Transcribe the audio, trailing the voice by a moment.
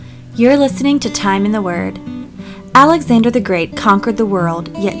You're listening to Time in the Word. Alexander the Great conquered the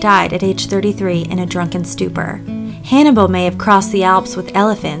world, yet died at age 33 in a drunken stupor. Hannibal may have crossed the Alps with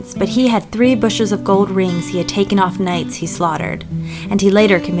elephants, but he had 3 bushels of gold rings he had taken off knights he slaughtered, and he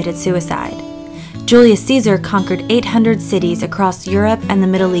later committed suicide. Julius Caesar conquered 800 cities across Europe and the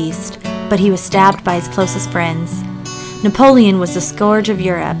Middle East, but he was stabbed by his closest friends. Napoleon was the scourge of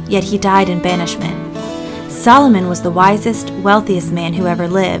Europe, yet he died in banishment. Solomon was the wisest, wealthiest man who ever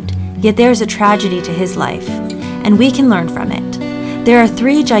lived, yet there is a tragedy to his life, and we can learn from it. There are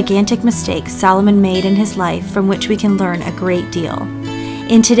 3 gigantic mistakes Solomon made in his life from which we can learn a great deal.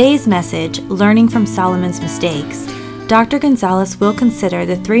 In today's message, Learning from Solomon's Mistakes, Dr. Gonzalez will consider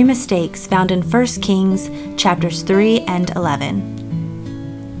the 3 mistakes found in 1 Kings chapters 3 and 11.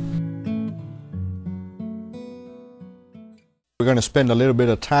 We're going to spend a little bit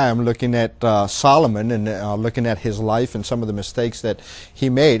of time looking at Solomon and looking at his life and some of the mistakes that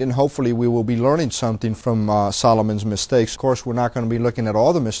he made, and hopefully we will be learning something from Solomon's mistakes. Of course, we're not going to be looking at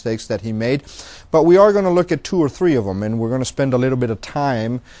all the mistakes that he made, but we are going to look at 2 or 3 of them, and we're going to spend a little bit of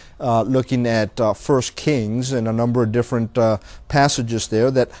time looking at 1 Kings and a number of different passages there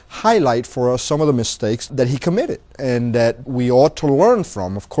that highlight for us some of the mistakes that he committed and that we ought to learn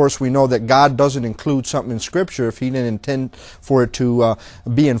from. Of course, we know that God doesn't include something in Scripture if He didn't intend for it to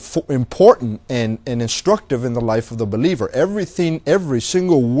be important and instructive in the life of the believer. Every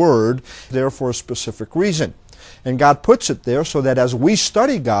single word there for a specific reason. And God puts it there so that as we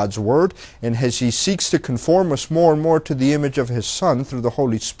study God's Word and as He seeks to conform us more and more to the image of His Son through the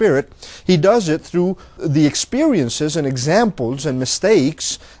Holy Spirit, He does it through the experiences and examples and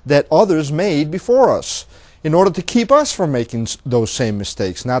mistakes that others made before us, in order to keep us from making those same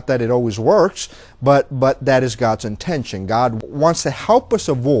mistakes. Not that it always works, but that is God's intention. God wants to help us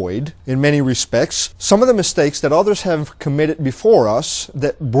avoid, in many respects, some of the mistakes that others have committed before us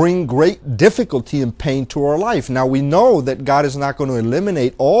that bring great difficulty and pain to our life. Now, we know that God is not going to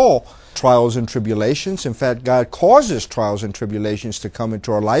eliminate all trials and tribulations. In fact, God causes trials and tribulations to come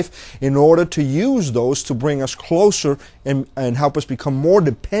into our life in order to use those to bring us closer and help us become more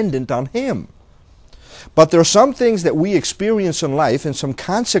dependent on Him. But there are some things that we experience in life and some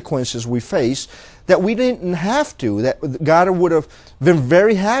consequences we face that we didn't have to, that God would have been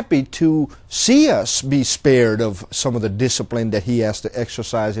very happy to see us be spared of some of the discipline that He has to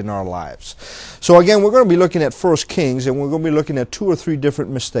exercise in our lives. So again, we're going to be looking at 1 Kings, and we're going to be looking at 2 or 3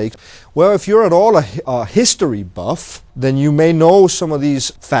 different mistakes. Well, if you're at all a history buff, then you may know some of these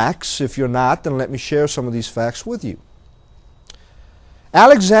facts. If you're not, then let me share some of these facts with you.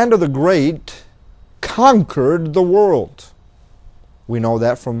 Alexander the Great conquered the world. We know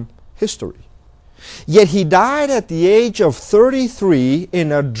that from history. Yet he died at the age of 33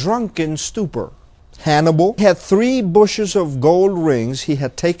 in a drunken stupor. Hannibal had 3 bushels of gold rings he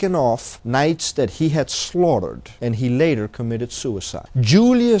had taken off knights that he had slaughtered, and he later committed suicide.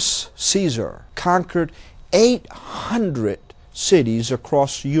 Julius Caesar conquered 800 cities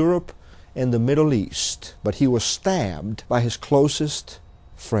across Europe and the Middle East, but he was stabbed by his closest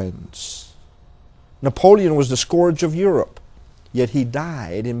friends. Napoleon was the scourge of Europe, yet he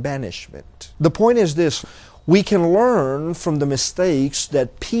died in banishment. The point is this: we can learn from the mistakes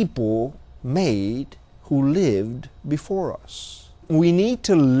that people made who lived before us. We need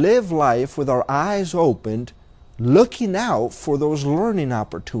to live life with our eyes opened, looking out for those learning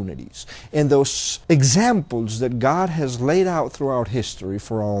opportunities and those examples that God has laid out throughout history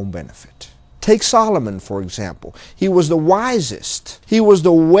for our own benefit. Take Solomon, for example. He was the wisest. He was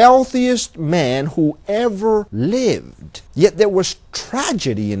the wealthiest man who ever lived. Yet there was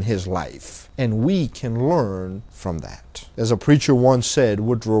tragedy in his life, and we can learn from that. As a preacher once said,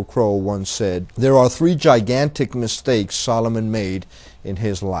 Woodrow Crow once said, there are 3 gigantic mistakes Solomon made in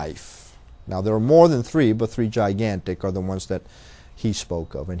his life. Now, there are more than 3, but 3 gigantic are the ones that he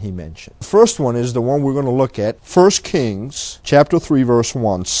spoke of and he mentioned. The first one is the one we're going to look at, 1 Kings chapter 3, verse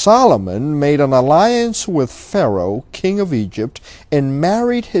 1. Solomon made an alliance with Pharaoh, king of Egypt, and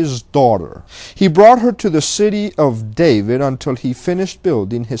married his daughter. He brought her to the city of David until he finished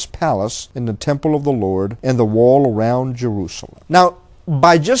building his palace in the temple of the Lord and the wall around Jerusalem. Now,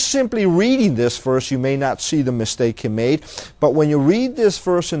 by just simply reading this verse, you may not see the mistake he made, but when you read this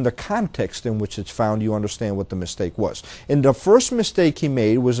verse in the context in which it's found, you understand what the mistake was. And the first mistake he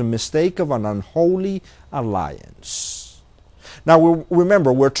made was a mistake of an unholy alliance. Now,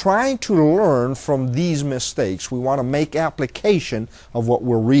 remember, we're trying to learn from these mistakes. We want to make application of what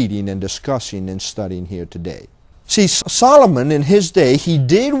we're reading and discussing and studying here today. See, Solomon in his day, he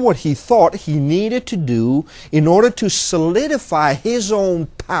did what he thought he needed to do in order to solidify his own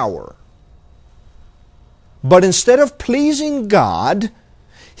power. But instead of pleasing God,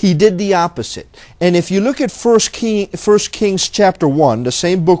 he did the opposite. And if you look at 1 Kings chapter 1, the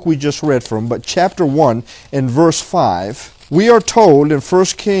same book we just read from, but chapter 1 and verse 5, we are told in 1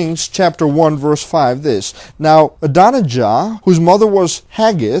 Kings chapter 1 verse 5 this, Now Adonijah, whose mother was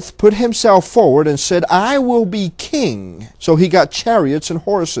Haggith, put himself forward and said, I will be king. So he got chariots and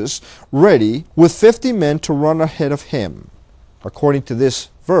horses ready with 50 men to run ahead of him. According to this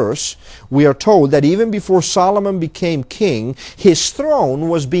verse, we are told that even before Solomon became king, his throne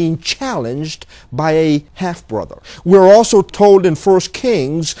was being challenged by a half-brother. We're also told in 1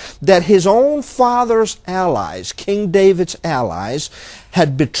 Kings that his own father's allies, King David's allies,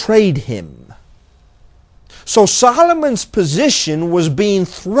 had betrayed him. So Solomon's position was being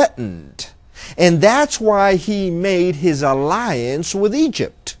threatened, and that's why he made his alliance with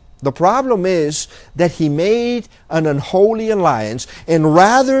Egypt. The problem is that he made an unholy alliance, and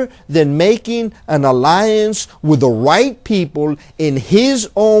rather than making an alliance with the right people in his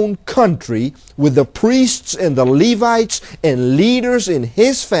own country, with the priests and the Levites and leaders in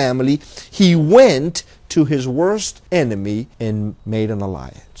his family, he went to his worst enemy and made an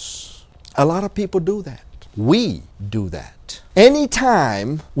alliance. A lot of people do that. We do that.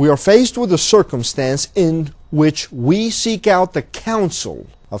 Anytime we are faced with a circumstance in which we seek out the counsel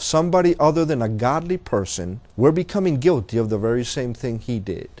of somebody other than a godly person, we're becoming guilty of the very same thing he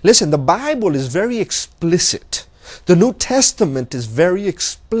did. Listen, the Bible is very explicit. The New Testament is very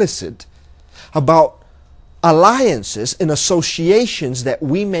explicit about alliances and associations that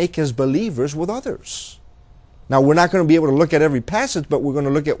we make as believers with others. Now, we're not going to be able to look at every passage, but we're going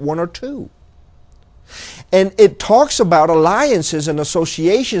to look at one or two. And it talks about alliances and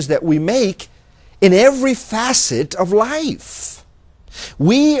associations that we make in every facet of life.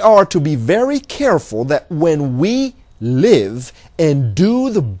 We are to be very careful that when we live and do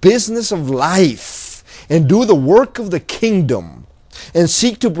the business of life and do the work of the kingdom and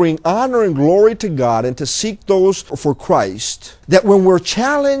seek to bring honor and glory to God and to seek those for Christ, that when we're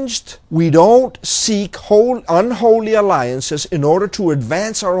challenged, we don't seek unholy alliances in order to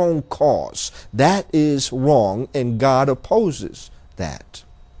advance our own cause. That is wrong, and God opposes that.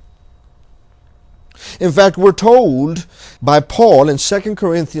 In fact, we're told by Paul in 2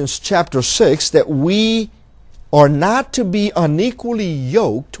 Corinthians chapter 6 that we are not to be unequally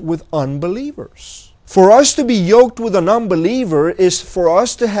yoked with unbelievers. For us to be yoked with an unbeliever is for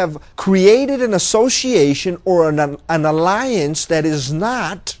us to have created an association or an alliance that is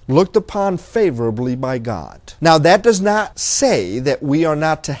not looked upon favorably by God. Now, that does not say that we are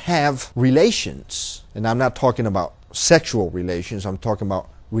not to have relations. And I'm not talking about sexual relations. I'm talking about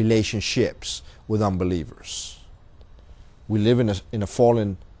relationships with unbelievers. We live in a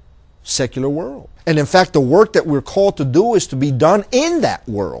fallen secular world. And in fact, the work that we're called to do is to be done in that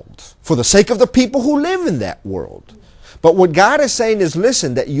world for the sake of the people who live in that world. But what God is saying is,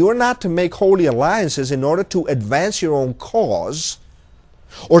 listen, that you're not to make holy alliances in order to advance your own cause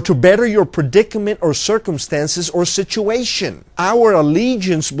or to better your predicament or circumstances or situation. Our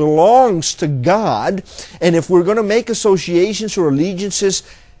allegiance belongs to God, and if we're going to make associations or allegiances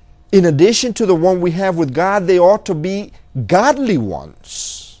in addition to the one we have with God, they ought to be godly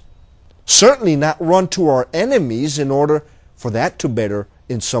ones. Certainly not run to our enemies in order for that to better,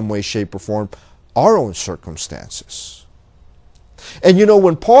 in some way, shape, or form, our own circumstances. And you know,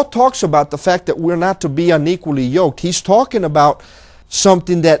 when Paul talks about the fact that we're not to be unequally yoked, he's talking about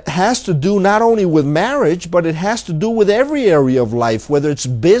something that has to do not only with marriage, but it has to do with every area of life, whether it's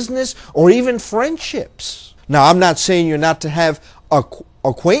business or even friendships. Now, I'm not saying you're not to have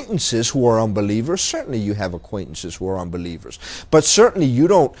acquaintances who are unbelievers. Certainly you have acquaintances who are unbelievers. But certainly you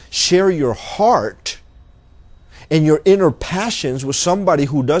don't share your heart and your inner passions with somebody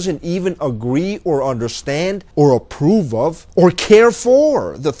who doesn't even agree or understand or approve of or care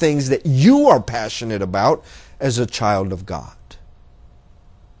for the things that you are passionate about as a child of God.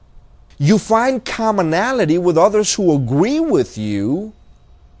 You find commonality with others who agree with you,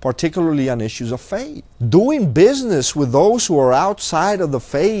 particularly on issues of faith. Doing business with those who are outside of the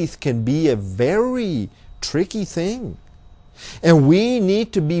faith can be a very tricky thing. And we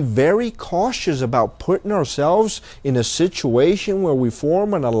need to be very cautious about putting ourselves in a situation where we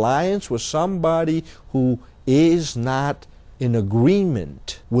form an alliance with somebody who is not in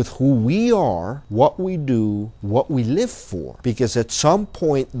agreement with who we are, what we do, what we live for. Because at some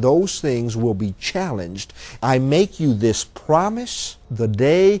point those things will be challenged. I make you this promise: the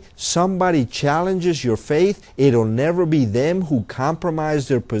day somebody challenges your faith, it'll never be them who compromise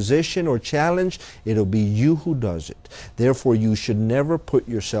their position or challenge. It'll be you who does it. Therefore, you should never put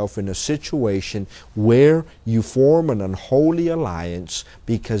yourself in a situation where you form an unholy alliance,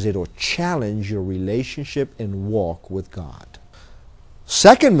 because it'll challenge your relationship and walk with God.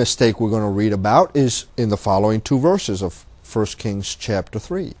 Second mistake we're going to read about is in the following two verses of 1 Kings chapter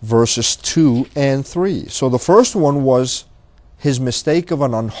 3, verses 2 and 3. So the first one was his mistake of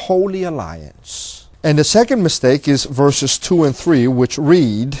an unholy alliance. And the second mistake is verses 2 and 3, which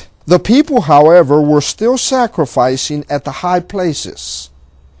read, "The people, however, were still sacrificing at the high places,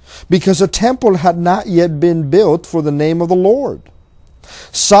 because a temple had not yet been built for the name of the Lord.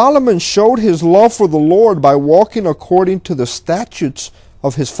 Solomon showed his love for the Lord by walking according to the statutes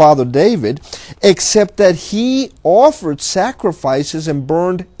of his father David, except that he offered sacrifices and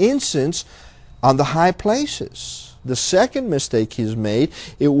burned incense on the high places." The second mistake he's made,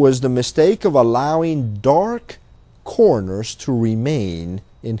 it was the mistake of allowing dark corners to remain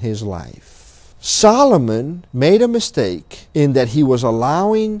in his life. Solomon made a mistake in that he was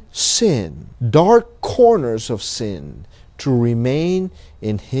allowing sin, dark corners of sin, to remain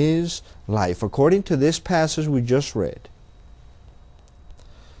in his life. According to this passage we just read,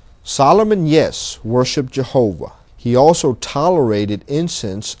 Solomon, yes, worshiped Jehovah. He also tolerated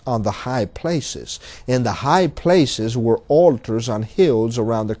incense on the high places. And the high places were altars on hills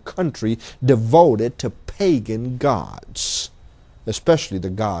around the country devoted to pagan gods, especially the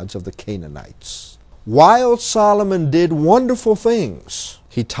gods of the Canaanites. While Solomon did wonderful things,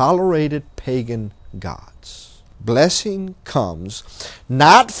 he tolerated pagan gods. Blessing comes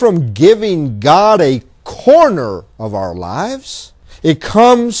not from giving God a corner of our lives. It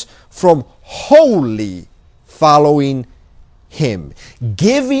comes from wholly following Him,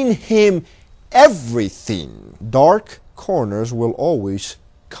 giving Him everything. Dark corners will always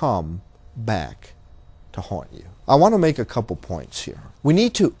come back to haunt you. I want to make a couple points here. We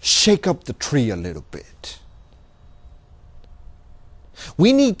need to shake up the tree a little bit.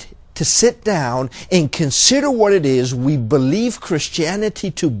 We need to sit down and consider what it is we believe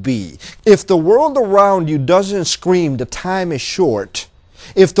Christianity to be. If the world around you doesn't scream, "The time is short,"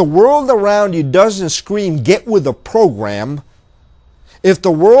 if the world around you doesn't scream, "Get with the program," if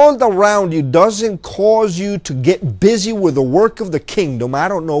the world around you doesn't cause you to get busy with the work of the kingdom, I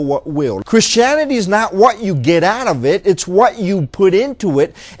don't know what will. Christianity is not what you get out of it, it's what you put into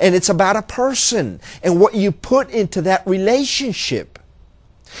it, and it's about a person and what you put into that relationship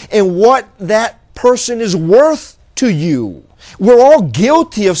and what that person is worth to you. We're all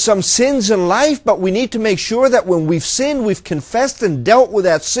guilty of some sins in life, but we need to make sure that when we've sinned, we've confessed and dealt with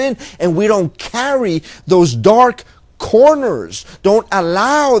that sin, and we don't carry those dark corners. Don't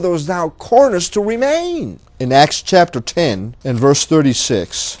allow those dark corners to remain. In Acts chapter 10 and verse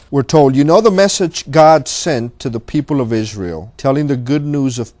 36, we're told, "You know the message God sent to the people of Israel, telling the good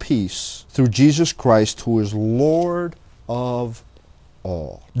news of peace through Jesus Christ, who is Lord of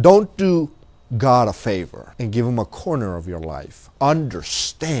all." Don't do God a favor and give Him a corner of your life.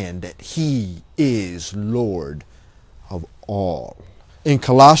 Understand that He is Lord of all. In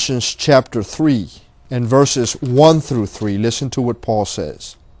Colossians chapter 3 and verses 1 through 3, listen to what Paul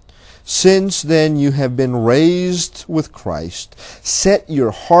says. "Since then you have been raised with Christ, set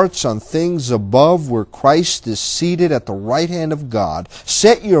your hearts on things above where Christ is seated at the right hand of God.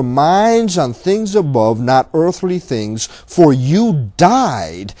 Set your minds on things above, not earthly things, for you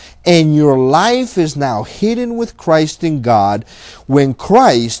died, and your life is now hidden with Christ in God. When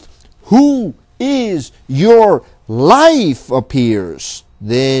Christ, who is your life, appears,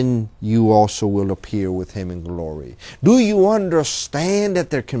 then you also will appear with Him in glory." Do you understand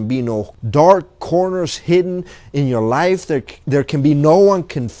that there can be no dark corners hidden in your life? There can be no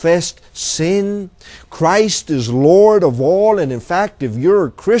unconfessed sin. Christ is Lord of all, and in fact, if you're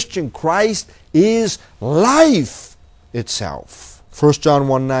a Christian, Christ is life itself. 1 John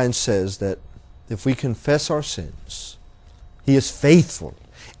 1:9 says that if we confess our sins, He is faithful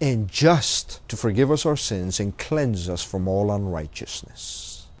and just to forgive us our sins and cleanse us from all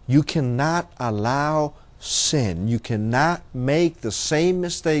unrighteousness. You cannot allow sin. You cannot make the same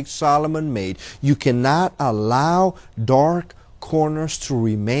mistake Solomon made. You cannot allow dark corners to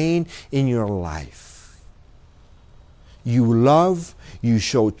remain in your life. You love, you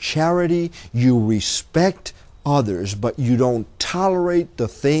show charity, you respect others, but you don't tolerate the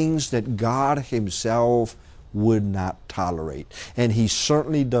things that God Himself would not tolerate. And He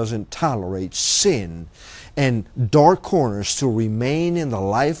certainly doesn't tolerate sin and dark corners to remain in the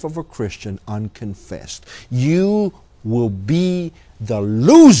life of a Christian unconfessed. You will be the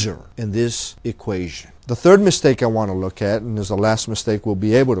loser in this equation. The third mistake I want to look at, and is the last mistake we'll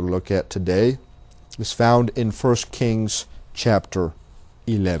be able to look at today, is found in 1 Kings chapter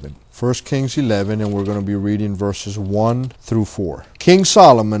 11. 1 Kings 11, and we're going to be reading verses 1 through 4. King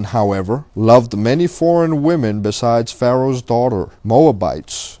Solomon, however, loved many foreign women besides Pharaoh's daughter,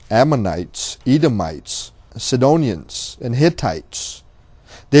 Moabites, Ammonites, Edomites, Sidonians, and Hittites,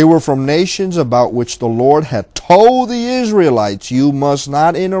 They were from nations about which the Lord had told the Israelites, you must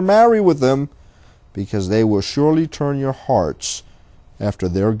not intermarry with them, because they will surely turn your hearts after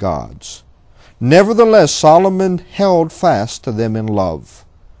their gods. Nevertheless, Solomon held fast to them in love.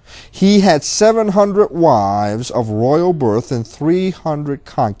 He had 700 wives of royal birth and 300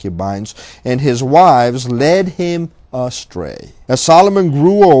 concubines, and his wives led him astray. As Solomon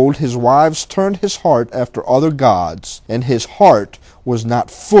grew old, his wives turned his heart after other gods, and his heart was not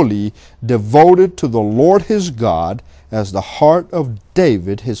fully devoted to the Lord his God, as the heart of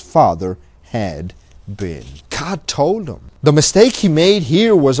David his father had been. God told him. The mistake he made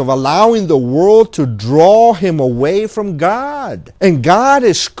here was of allowing the world to draw him away from God. And God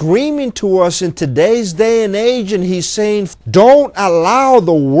is screaming to us in today's day and age, and he's saying, don't allow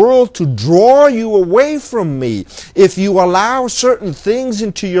the world to draw you away from me. If you allow certain things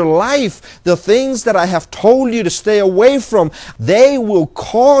into your life, the things that I have told you to stay away from, they will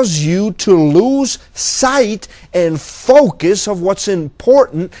cause you to lose sight and focus of what's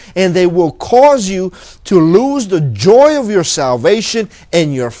important, and they will cause you to lose the joy of your salvation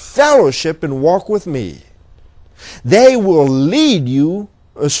and your fellowship and walk with me. They will lead you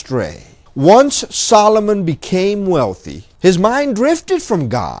astray. Once Solomon became wealthy, his mind drifted from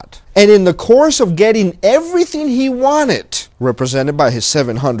God. And in the course of getting everything he wanted, represented by his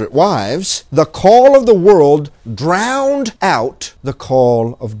 700 wives, the call of the world drowned out the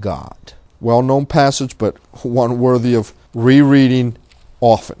call of God. Well-known passage, but one worthy of rereading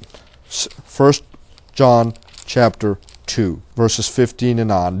often. 1 John chapter 2, verses 15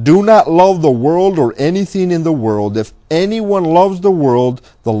 and on. Do not love the world or anything in the world. If anyone loves the world,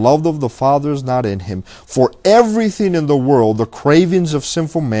 the love of the Father is not in him. For everything in the world, the cravings of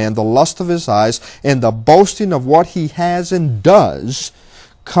sinful man, the lust of his eyes, and the boasting of what he has and does,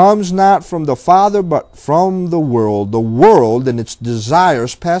 comes not from the Father, but from the world. The world and its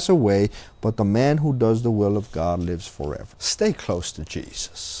desires pass away, but the man who does the will of God lives forever. Stay close to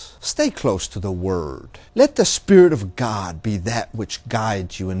Jesus. Stay close to the Word. Let the Spirit of God be that which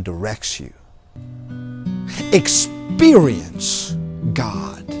guides you and directs you. Experience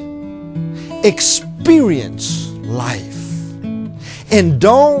God. Experience life. And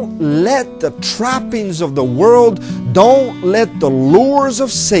don't let the trappings of the world, don't let the lures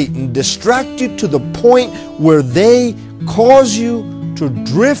of Satan distract you to the point where they cause you to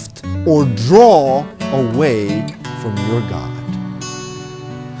drift or draw away from your God.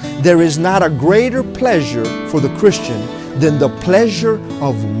 There is not a greater pleasure for the Christian than the pleasure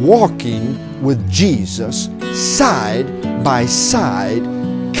of walking with Jesus side by side,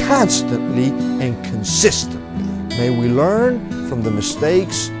 constantly and consistently. May we learn from the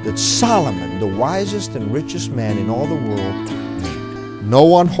mistakes that Solomon, the wisest and richest man in all the world, made.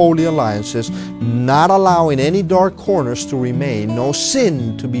 No unholy alliances, not allowing any dark corners to remain, no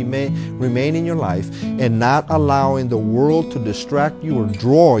sin to remain in your life, and not allowing the world to distract you or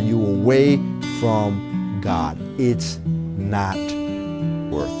draw you away from God. It's not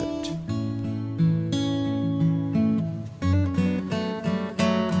worth it.